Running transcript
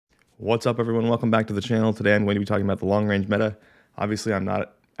What's up, everyone? Welcome back to the channel. Today I'm going to be talking about the long range meta. Obviously, I'm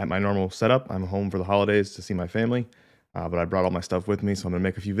not at my normal setup. I'm home for the holidays to see my family, but I brought all my stuff with me, so I'm going to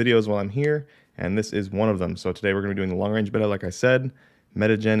make a few videos while I'm here, and this is one of them. So today we're going to be doing the long range meta. Like I said,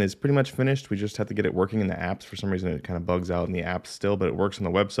 MetaGen is pretty much finished. We just have to get it working in the apps. For some reason, it kind of bugs out in the apps still, but it works on the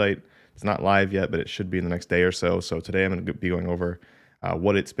website. It's not live yet, but it should be in the next day or so. So today I'm going to be going over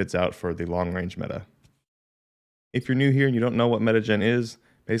what it spits out for the long range meta. If you're new here and you don't know what MetaGen is,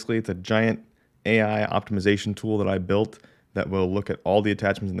 basically it's a giant AI optimization tool that I built that will look at all the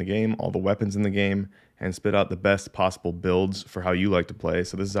attachments in the game, all the weapons in the game, and spit out the best possible builds for how you like to play.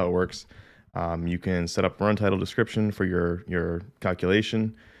 So this is how it works. You can set up run title description for your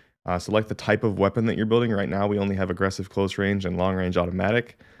calculation. Select the type of weapon that you're building. Right now we only have aggressive close range and long range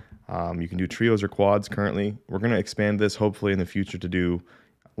automatic. You can do trios or quads currently. We're going to expand this hopefully in the future to do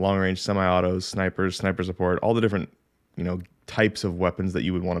long range semi-autos, snipers, sniper support, all the different types of weapons that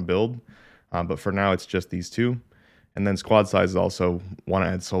you would want to build. But for now it's just these two. And then squad sizes also want to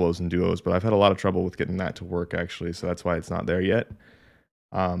add solos and duos, but I've had a lot of trouble with getting that to work actually, so that's why it's not there yet.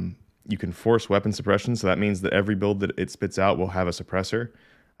 You can force weapon suppression, so that means that every build that it spits out will have a suppressor.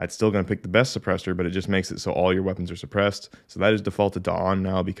 It's still going to pick the best suppressor, but it just makes it so all your weapons are suppressed. So that is defaulted to on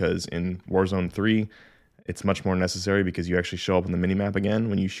now, because in Warzone 3, it's much more necessary because you actually show up on the minimap again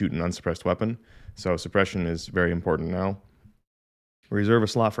when you shoot an unsuppressed weapon. So suppression is very important now. Reserve a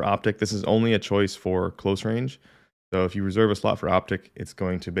slot for optic. This is only a choice for close range. So if you reserve a slot for optic, it's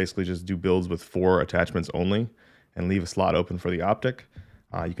going to basically just do builds with 4 attachments only and leave a slot open for the optic.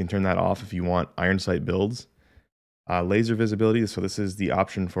 You can turn that off if you want iron sight builds. Laser visibility, so this is the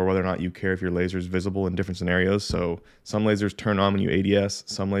option for whether or not you care if your laser is visible in different scenarios. So some lasers turn on when you ADS,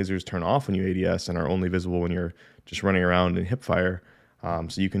 some lasers turn off when you ADS and are only visible when you're just running around in hip fire.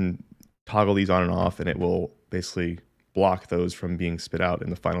 So you can toggle these on and off, and it will basically block those from being spit out in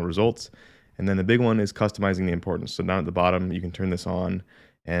the final results. And then the big one is customizing the importance. So down at the bottom, you can turn this on,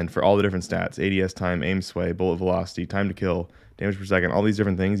 and for all the different stats, ADS time, aim sway, bullet velocity, time to kill, damage per second, all these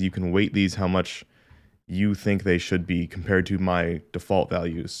different things, you can weight these how much you think they should be compared to my default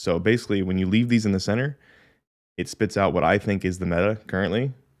values. So basically, when you leave these in the center, it spits out what I think is the meta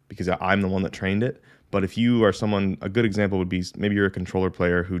currently, because I'm the one that trained it. But if you are someone, a good example would be maybe you're a controller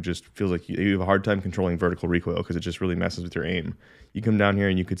player who just feels like you have a hard time controlling vertical recoil because it just really messes with your aim. You come down here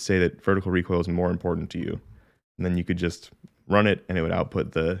and you could say that vertical recoil is more important to you. And then you could just run it and it would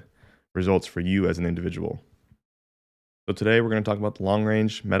output the results for you as an individual. So today we're going to talk about the long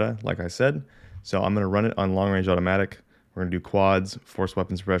range meta, like I said. So I'm going to run it on long range automatic. We're going to do quads, force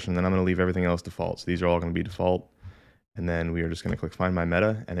weapon suppression, and then I'm going to leave everything else default. So these are all going to be default. And then we are just going to click find my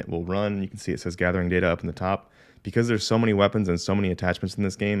meta and it will run. You can see it says gathering data up in the top. Because there's so many weapons and so many attachments in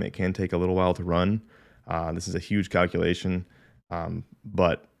this game, it can take a little while to run. This is a huge calculation,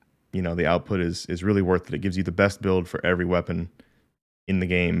 but the output is really worth it. It gives you the best build for every weapon in the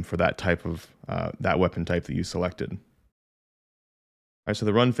game for that type of that weapon type that you selected. All right, so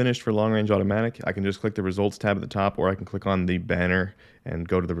the run finished for long range automatic. I can just click the results tab at the top, or I can click on the banner and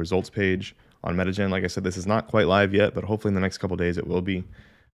go to the results page on MetaGen. Like I said, this is not quite live yet, but hopefully in the next couple days it will be.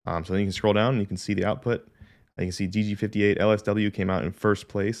 So then you can scroll down and you can see the output. You can see DG58 LSW came out in first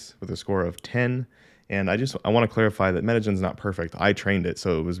place with a score of 10. And I want to clarify that MetaGen's not perfect. I trained it,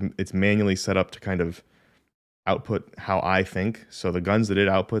 so it's manually set up to kind of output how I think. So the guns that it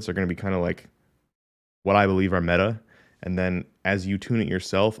outputs are going to be kind of like what I believe are meta. And then as you tune it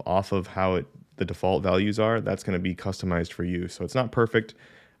yourself off of how the default values are, that's going to be customized for you. So it's not perfect,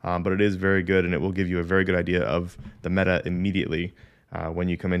 but it is very good, and it will give you a very good idea of the meta immediately when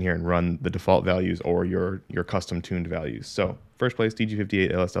you come in here and run the default values or your custom tuned values. So first place,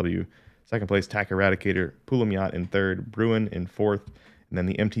 DG58 LSW. Second place, TAC Eradicator, Pulam Yacht in third, Bruin in fourth, and then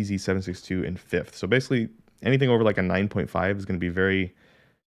the MTZ 762 in fifth. So basically anything over like a 9.5 is going to be very,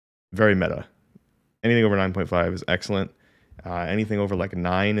 very meta. Anything over 9.5 is excellent. Anything over like a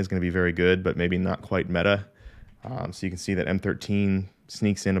 9 is going to be very good, but maybe not quite meta. So you can see that M13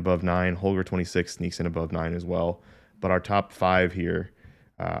 sneaks in above 9. Holger 26 sneaks in above 9 as well. But our top 5 here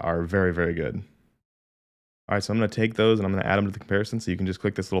are very, very good. All right, so I'm going to take those and I'm going to add them to the comparison. So you can just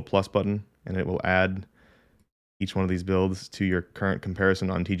click this little plus button and it will add each one of these builds to your current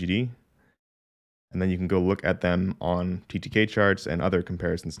comparison on TGD. And then you can go look at them on TTK charts and other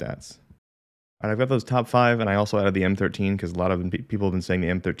comparison stats. All right, I've got those top 5, and I also added the M13 because a lot of people have been saying the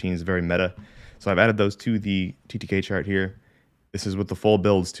M13 is very meta. So I've added those to the TTK chart here. This is with the full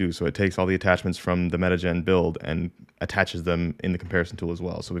builds too, so it takes all the attachments from the MetaGen build and attaches them in the comparison tool as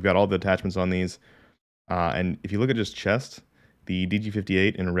well. So we've got all the attachments on these. And if you look at just chest, the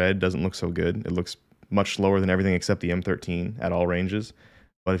DG58 in red doesn't look so good. It looks much slower than everything except the M13 at all ranges.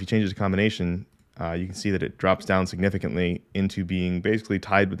 But if you change it to combination, you can see that it drops down significantly into being basically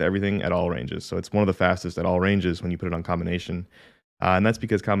tied with everything at all ranges. So it's one of the fastest at all ranges when you put it on combination. And that's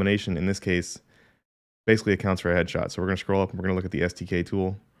because combination, in this case, basically accounts for a headshot. So we're going to scroll up and we're going to look at the STK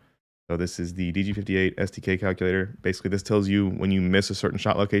tool. So this is the DG58 STK calculator. Basically, this tells you when you miss a certain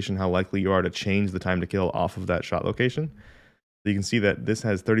shot location, how likely you are to change the time to kill off of that shot location. So you can see that this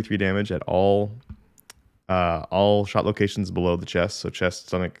has 33 damage at all shot locations below the chest. So chest,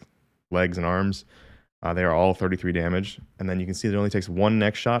 stomach, legs, and arms. They are all 33 damage. And then you can see that it only takes one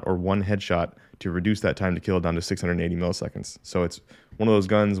neck shot or one headshot to reduce that time to kill down to 680 milliseconds. So it's one of those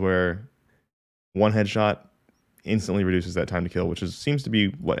guns where one headshot instantly reduces that time to kill, which seems to be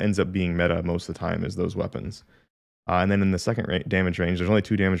what ends up being meta most of the time is those weapons. And then in the second damage range, there's only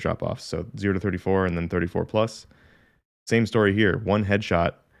 2 damage drop-offs, so 0 to 34 and then 34 plus. Same story here, one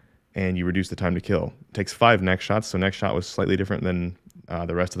headshot and you reduce the time to kill. It takes 5 neck shots, so neck shot was slightly different than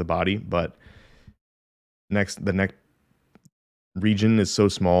the rest of the body, but the neck region is so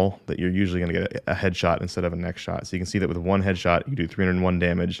small that you're usually going to get a headshot instead of a neck shot. So you can see that with one headshot, you do 301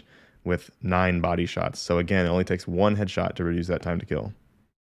 damage with 9 body shots. So again, it only takes one headshot to reduce that time to kill.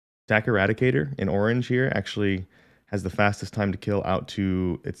 Attack Eradicator in orange here actually has the fastest time to kill out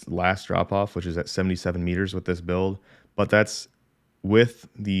to its last drop-off, which is at 77 meters with this build, but that's with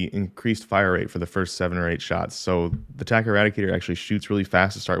the increased fire rate for the first 7 or 8 shots. So the Attack Eradicator actually shoots really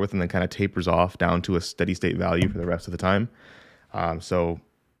fast to start with and then kind of tapers off down to a steady state value for the rest of the time. So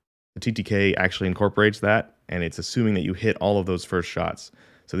the TTK actually incorporates that, and it's assuming that you hit all of those first shots.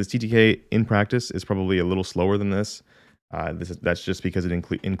 So this TTK in practice is probably a little slower than this. That's just because it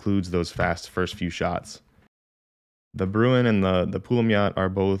includes those fast first few shots. The Bruin and the Pulamyot are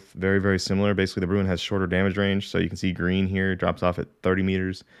both very, very similar. Basically, the Bruin has shorter damage range, so you can see green here drops off at 30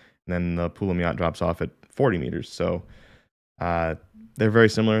 meters, and then the Pulamyot drops off at 40 meters. So they're very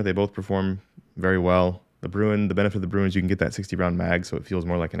similar. They both perform very well. The Bruin, the benefit of the Bruin is you can get that 60 round mag, so it feels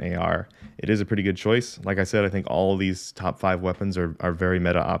more like an AR. It is a pretty good choice. Like I said, I think all of these top 5 weapons are very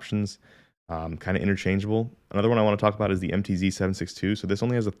meta options, kind of interchangeable. Another one I want to talk about is the MTZ-762. So this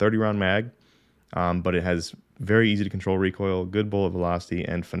only has a 30 round mag, but it has very easy to control recoil, good bullet velocity,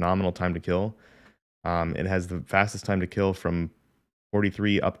 and phenomenal time to kill. It has the fastest time to kill from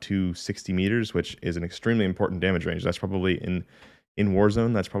 43 up to 60 meters, which is an extremely important damage range. That's probably in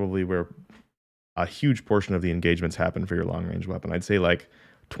Warzone, that's probably where a huge portion of the engagements happen for your long-range weapon. I'd say like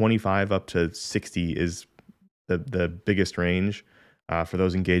 25 up to 60 is the biggest range for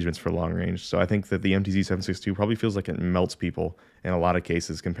those engagements for long range. So I think that the MTZ-762 probably feels like it melts people in a lot of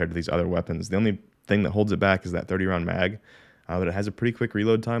cases compared to these other weapons. The only thing that holds it back is that 30-round mag, but it has a pretty quick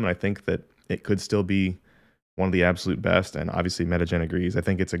reload time, and I think that it could still be one of the absolute best, and obviously MetaGen agrees. I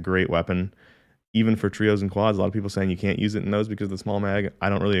think it's a great weapon, even for trios and quads. A lot of people saying you can't use it in those because of the small mag. I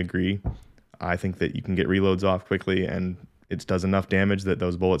don't really agree. I think that you can get reloads off quickly, and it does enough damage that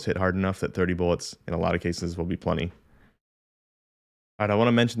those bullets hit hard enough that 30 bullets in a lot of cases will be plenty. All right, I want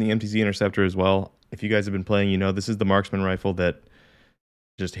to mention the MTZ Interceptor as well. If you guys have been playing, you know this is the marksman rifle that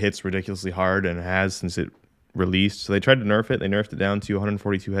just hits ridiculously hard and has since it released. So they tried to nerf it. They nerfed it down to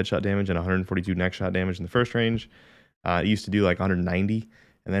 142 headshot damage and 142 neck shot damage in the first range. It used to do like 190,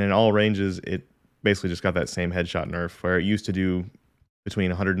 and then in all ranges, it basically just got that same headshot nerf where it used to do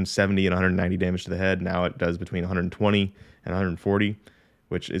between 170 and 190 damage to the head. Now it does between 120 and 140,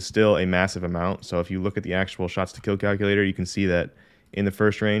 which is still a massive amount. So if you look at the actual shots to kill calculator, you can see that in the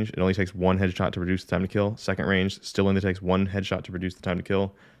first range, it only takes 1 headshot to reduce the time to kill. Second range, still only takes 1 headshot to reduce the time to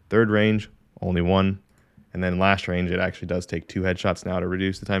kill. Third range, only 1. And then last range, it actually does take 2 headshots now to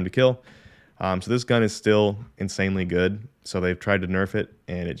reduce the time to kill. So this gun is still insanely good. So they've tried to nerf it,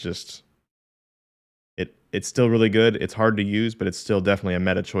 and it's still really good. It's hard to use, but it's still definitely a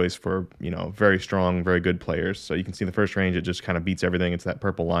meta choice for, you know, very strong, very good players. So you can see the first range, it just kind of beats everything. It's that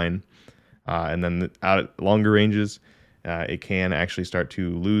purple line. And then out at longer ranges, it can actually start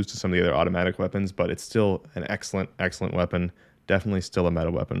to lose to some of the other automatic weapons, but it's still an excellent, excellent weapon. Definitely still a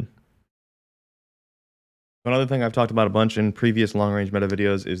meta weapon. Another thing I've talked about a bunch in previous long-range meta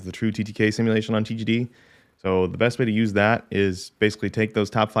videos is the true TTK simulation on TGD. So the best way to use that is basically take those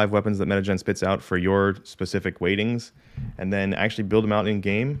top 5 weapons that MetaGen spits out for your specific weightings and then actually build them out in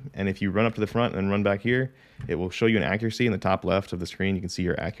game. And if you run up to the front and run back here, it will show you an accuracy in the top left of the screen. You can see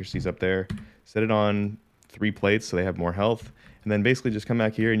your accuracies up there. Set it on 3 plates so they have more health. And then basically just come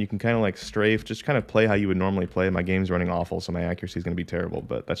back here and you can kind of like strafe, just kind of play how you would normally play. My game's running awful, so my accuracy is going to be terrible,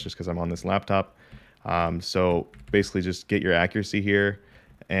 but that's just because I'm on this laptop. So basically just get your accuracy here.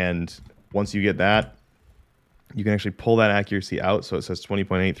 And once you get that, you can actually pull that accuracy out. So it says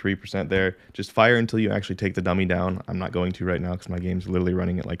 20.83% there. Just fire until you actually take the dummy down. I'm not going to right now because my game's literally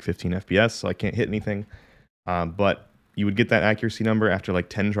running at like 15 FPS, so I can't hit anything. But you would get that accuracy number after like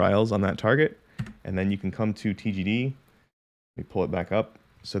 10 trials on that target. And then you can come to TGD. Let me pull it back up.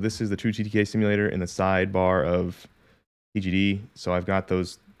 So this is the True TTK simulator in the sidebar of TGD. So I've got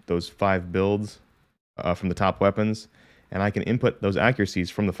those 5 builds from the top weapons, and I can input those accuracies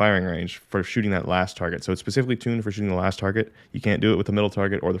from the firing range for shooting that last target. So it's specifically tuned for shooting the last target. You can't do it with the middle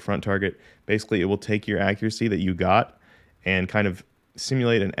target or the front target. Basically, it will take your accuracy that you got and kind of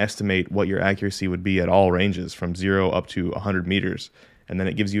simulate and estimate what your accuracy would be at all ranges from 0 up to 100 meters. And then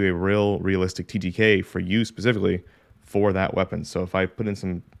it gives you a realistic TTK for you specifically for that weapon. So if I put in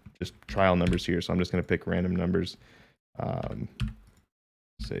some just trial numbers here, so I'm just going to pick random numbers.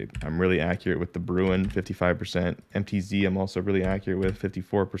 Say I'm really accurate with the Bruin, 55%. MTZ I'm also really accurate with,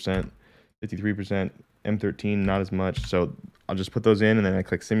 54%, 53%. M13 not as much. So I'll just put those in and then I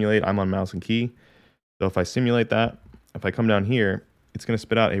click simulate. I'm on mouse and key. So if I simulate that, if I come down here, it's going to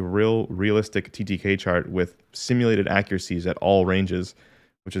spit out a realistic TTK chart with simulated accuracies at all ranges,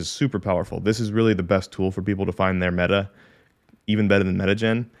 which is super powerful. This is really the best tool for people to find their meta, even better than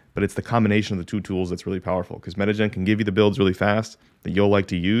MetaGen. But it's the combination of the two tools that's really powerful, because MetaGen can give you the builds really fast that you'll like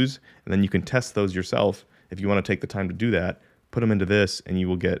to use, and then you can test those yourself if you want to take the time to do that. Put them into this, and you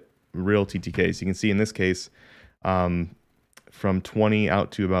will get real TTKs. You can see in this case, from 20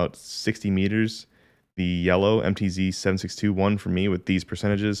 out to about 60 meters, the yellow MTZ 762 won for me with these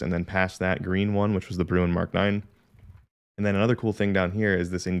percentages, and then past that green one, which was the Bruin Mark 9. And then another cool thing down here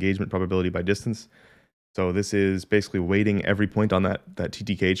is this engagement probability by distance. So this is basically weighting every point on that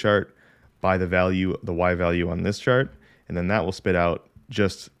TTK chart by the value, the Y value on this chart, and then that will spit out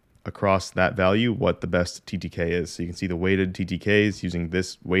just across that value what the best TTK is. So you can see the weighted TTKs using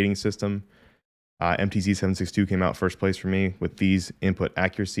this weighting system. MTZ 762 came out first place for me with these input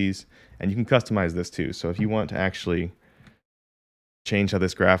accuracies, and you can customize this too. So if you want to actually change how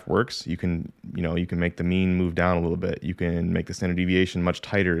this graph works, you can make the mean move down a little bit. You can make the standard deviation much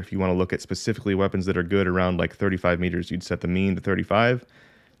tighter. If you want to look at specifically weapons that are good around like 35 meters, you'd set the mean to 35,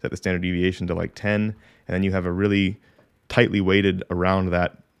 set the standard deviation to like 10, and then you have a really tightly weighted around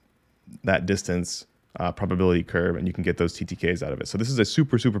that distance probability curve, and you can get those TTKs out of it. So this is a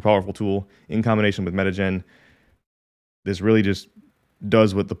super, super powerful tool in combination with MetaGen. This really just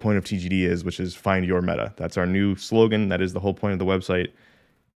does what the point of TGD is, which is find your meta. That's our new slogan. That is the whole point of the website.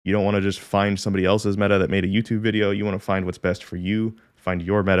 You don't want to just find somebody else's meta that made a YouTube video. You want to find what's best for you, find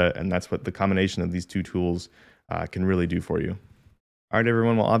your meta, and that's what the combination of these two tools can really do for you. All right,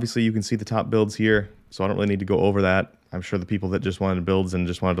 everyone. Well, obviously you can see the top builds here, so I don't really need to go over that. I'm sure the people that just wanted builds and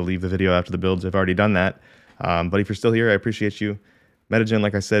just wanted to leave the video after the builds have already done that. But if you're still here, I appreciate you. MetaGen,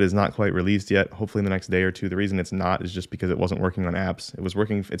 like I said, is not quite released yet. Hopefully in the next day or two. The reason it's not is just because it wasn't working on apps.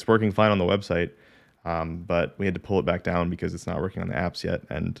 It's working fine on the website, but we had to pull it back down because it's not working on the apps yet.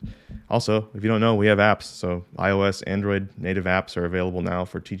 And also, if you don't know, we have apps. So iOS, Android native apps are available now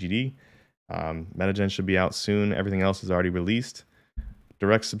for TGD. MetaGen should be out soon. Everything else is already released.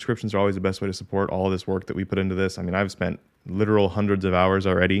 Direct subscriptions are always the best way to support all of this work that we put into this. I mean, I've spent literal hundreds of hours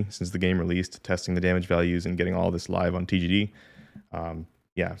already since the game released, testing the damage values and getting all this live on TGD.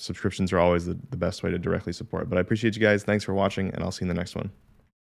 Yeah, subscriptions are always the best way to directly support. But I appreciate you guys. Thanks for watching, and I'll see you in the next one.